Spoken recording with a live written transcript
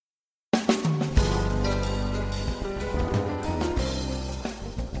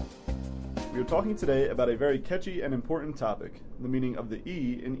talking today about a very catchy and important topic, the meaning of the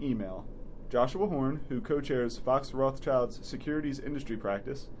E in email. Joshua Horn, who co-chairs Fox Rothschild's securities industry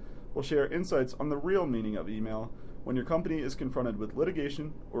practice, will share insights on the real meaning of email when your company is confronted with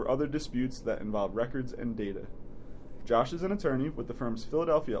litigation or other disputes that involve records and data. Josh is an attorney with the firm's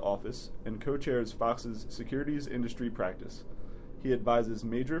Philadelphia office and co-chairs Fox's securities industry practice. He advises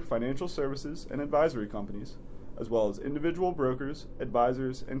major financial services and advisory companies, as well as individual brokers,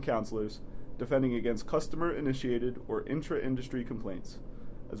 advisors, and counselors, defending against customer-initiated or intra-industry complaints,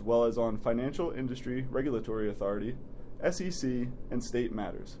 as well as on Financial Industry Regulatory Authority, SEC, and state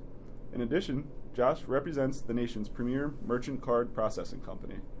matters. In addition, Josh represents the nation's premier merchant card processing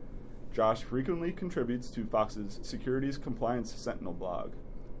company. Josh frequently contributes to Fox's Securities Compliance Sentinel blog.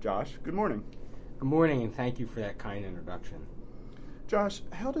 Josh, good morning. Good morning, and thank you for that kind introduction. Josh,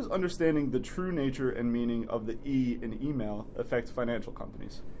 how does understanding the true nature and meaning of the E in email affect financial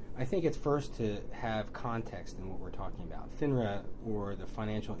companies? I think it's first to have context in what we're talking about. FINRA, or the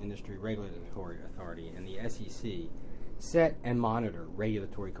Financial Industry Regulatory Authority, and the SEC set and monitor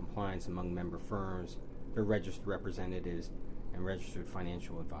regulatory compliance among member firms, their registered representatives, and registered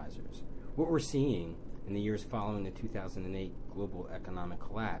financial advisors. What we're seeing in the years following the 2008 global economic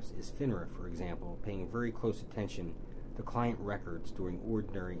collapse is FINRA, for example, paying very close attention to client records during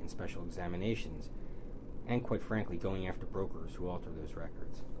ordinary and special examinations, and quite frankly, going after brokers who alter those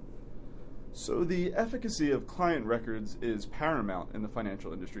records. So the efficacy of client records is paramount in the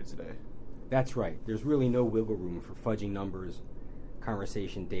financial industry today. That's right. There's really no wiggle room for fudging numbers,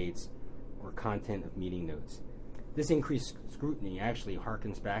 conversation dates, or content of meeting notes. This increased scrutiny actually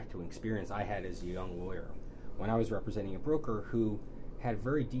harkens back to an experience I had as a young lawyer when I was representing a broker who had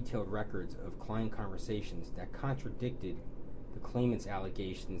very detailed records of client conversations that contradicted the claimant's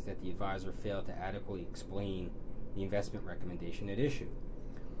allegations that the advisor failed to adequately explain the investment recommendation at issue.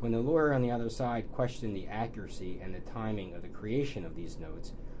 When the lawyer on the other side questioned the accuracy and the timing of the creation of these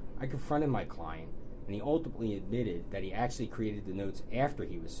notes, I confronted my client, and he ultimately admitted that he actually created the notes after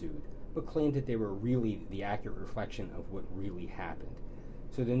he was sued, but claimed that they were really the accurate reflection of what really happened.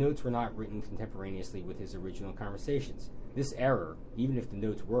 So the notes were not written contemporaneously with his original conversations. This error, even if the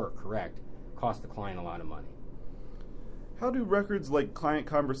notes were correct, cost the client a lot of money. How do records like client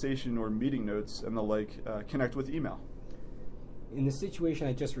conversation or meeting notes and the like connect with email? In the situation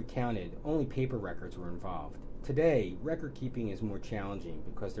I just recounted, only paper records were involved. Today, record keeping is more challenging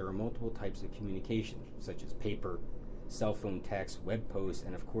because there are multiple types of communication, such as paper, cell phone text, web posts,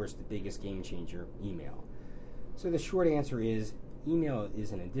 and of course the biggest game changer, email. So the short answer is, email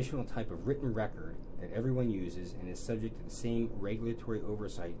is an additional type of written record that everyone uses and is subject to the same regulatory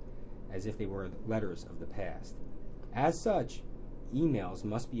oversight as if they were letters of the past. As such, emails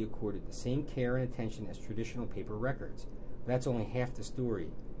must be accorded the same care and attention as traditional paper records. But that's only half the story,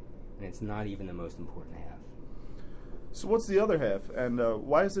 and it's not even the most important half. So what's the other half, and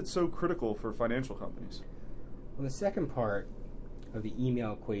why is it so critical for financial companies? Well, the second part of the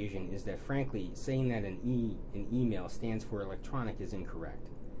email equation is that, frankly, saying that an E in email stands for electronic is incorrect.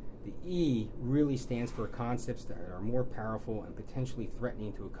 The E really stands for concepts that are more powerful and potentially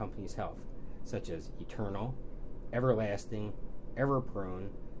threatening to a company's health, such as eternal, everlasting, ever-prone,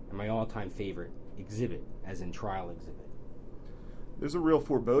 and my all-time favorite, exhibit, as in trial exhibit. There's a real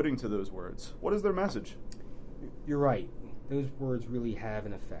foreboding to those words. What is their message? You're right. Those words really have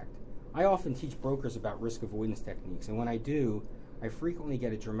an effect. I often teach brokers about risk avoidance techniques, and when I do, I frequently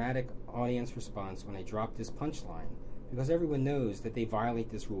get a dramatic audience response when I drop this punchline, because everyone knows that they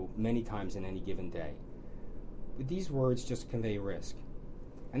violate this rule many times in any given day. But these words just convey risk,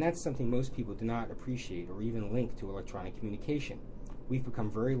 and that's something most people do not appreciate or even link to electronic communication. We've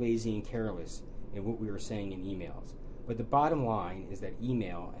become very lazy and careless in what we are saying in emails. But the bottom line is that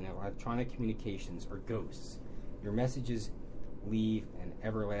email and electronic communications are ghosts. Your messages leave an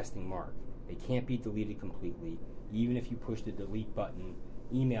everlasting mark. They can't be deleted completely. Even if you push the delete button,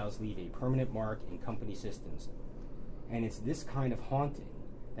 emails leave a permanent mark in company systems. And it's this kind of haunting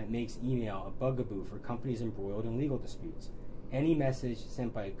that makes email a bugaboo for companies embroiled in legal disputes. Any message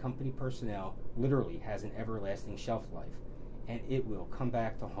sent by company personnel literally has an everlasting shelf life, and it will come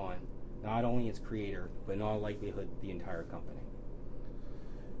back to haunt not only its creator, but in all likelihood, the entire company.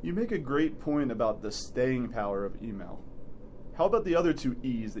 You make a great point about the staying power of email. How about the other two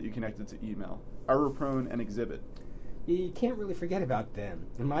E's that you connected to email, error-prone and exhibit? You can't really forget about them.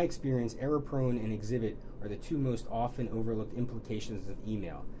 In my experience, error-prone and exhibit are the two most often overlooked implications of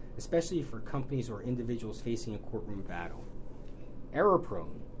email, especially for companies or individuals facing a courtroom battle.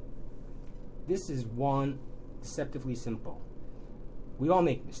 Error-prone. This is one, deceptively simple. We all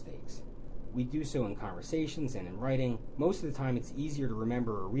make mistakes. We do so in conversations and in writing. Most of the time it's easier to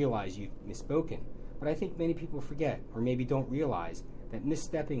remember or realize you've misspoken, but I think many people forget or maybe don't realize that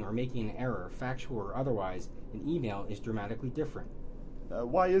misstepping or making an error, factual or otherwise, in email is dramatically different.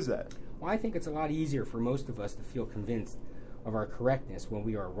 Why is that? Well, I think it's a lot easier for most of us to feel convinced of our correctness when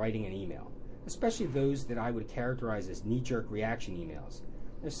we are writing an email, especially those that I would characterize as knee-jerk reaction emails.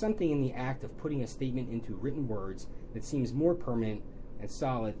 There's something in the act of putting a statement into written words that seems more permanent and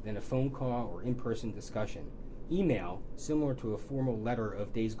solid than a phone call or in-person discussion. Email, similar to a formal letter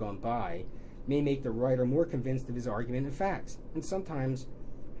of days gone by, may make the writer more convinced of his argument and facts, and sometimes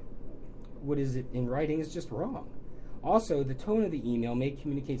what is in writing is just wrong. Also, the tone of the email may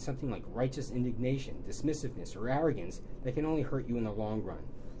communicate something like righteous indignation, dismissiveness, or arrogance that can only hurt you in the long run.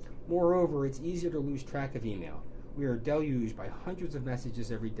 Moreover, it's easier to lose track of email. We are deluged by hundreds of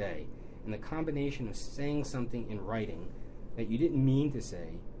messages every day, and the combination of saying something in writing that you didn't mean to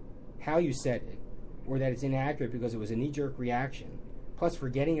say, how you said it, or that it's inaccurate because it was a knee-jerk reaction, plus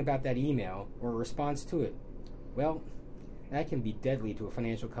forgetting about that email or a response to it, well, that can be deadly to a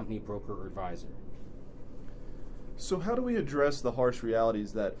financial company, broker, or advisor. So how do we address the harsh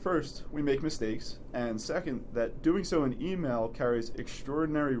realities that, first, we make mistakes, and second, that doing so in email carries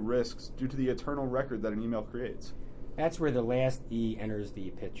extraordinary risks due to the eternal record that an email creates? That's where the last E enters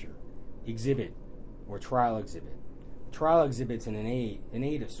the picture. Exhibit, or trial exhibit. Trial exhibit's an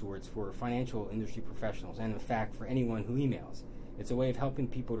aid of sorts for financial industry professionals, and in fact for anyone who emails. It's a way of helping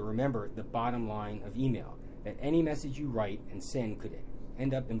people to remember the bottom line of email, that any message you write and send could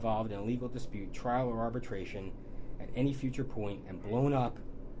end up involved in a legal dispute, trial, or arbitration at any future point and blown up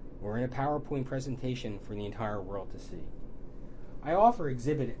or in a PowerPoint presentation for the entire world to see. I offer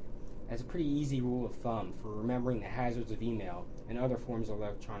Exhibit as a pretty easy rule of thumb for remembering the hazards of email and other forms of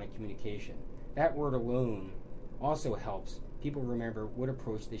electronic communication. That word alone also helps people remember what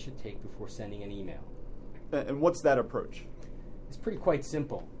approach they should take before sending an email. And what's that approach? It's quite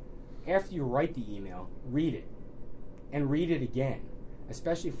simple. After you write the email, read it. And read it again,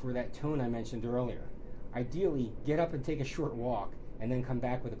 especially for that tone I mentioned earlier. Ideally, get up and take a short walk and then come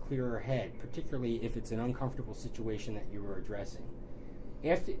back with a clearer head, particularly if it's an uncomfortable situation that you are addressing.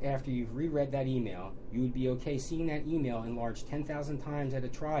 After you've reread that email, you would be okay seeing that email enlarged 10,000 times at a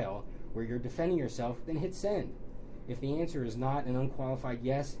trial where you're defending yourself, then hit send. If the answer is not an unqualified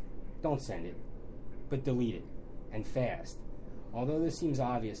yes, don't send it, but delete it, and fast. Although this seems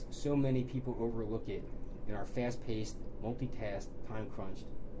obvious, so many people overlook it in our fast-paced, multitask, time-crunched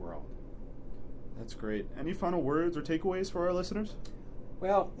world. That's great. Any final words or takeaways for our listeners?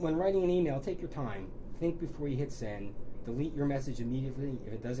 Well, when writing an email, take your time. Think before you hit send. Delete your message immediately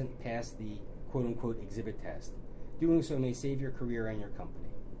if it doesn't pass the quote-unquote exhibit test. Doing so may save your career and your company.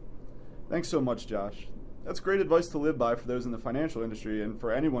 Thanks so much, Josh. That's great advice to live by for those in the financial industry and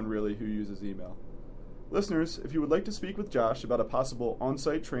for anyone really who uses email. Listeners, if you would like to speak with Josh about a possible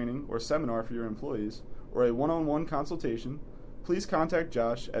on-site training or seminar for your employees or a one-on-one consultation, please contact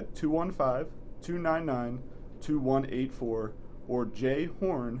Josh at 215-299-2184 or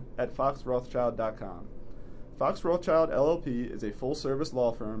jhorn@foxrothschild.com. Fox Rothschild LLP is a full-service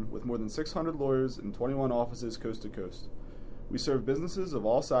law firm with more than 600 lawyers and 21 offices coast to coast. We serve businesses of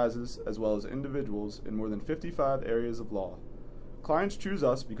all sizes as well as individuals in more than 55 areas of law. Clients choose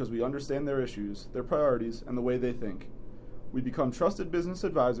us because we understand their issues, their priorities, and the way they think. We become trusted business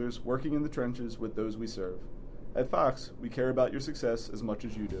advisors working in the trenches with those we serve. At Fox, we care about your success as much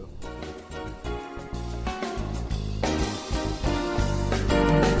as you do.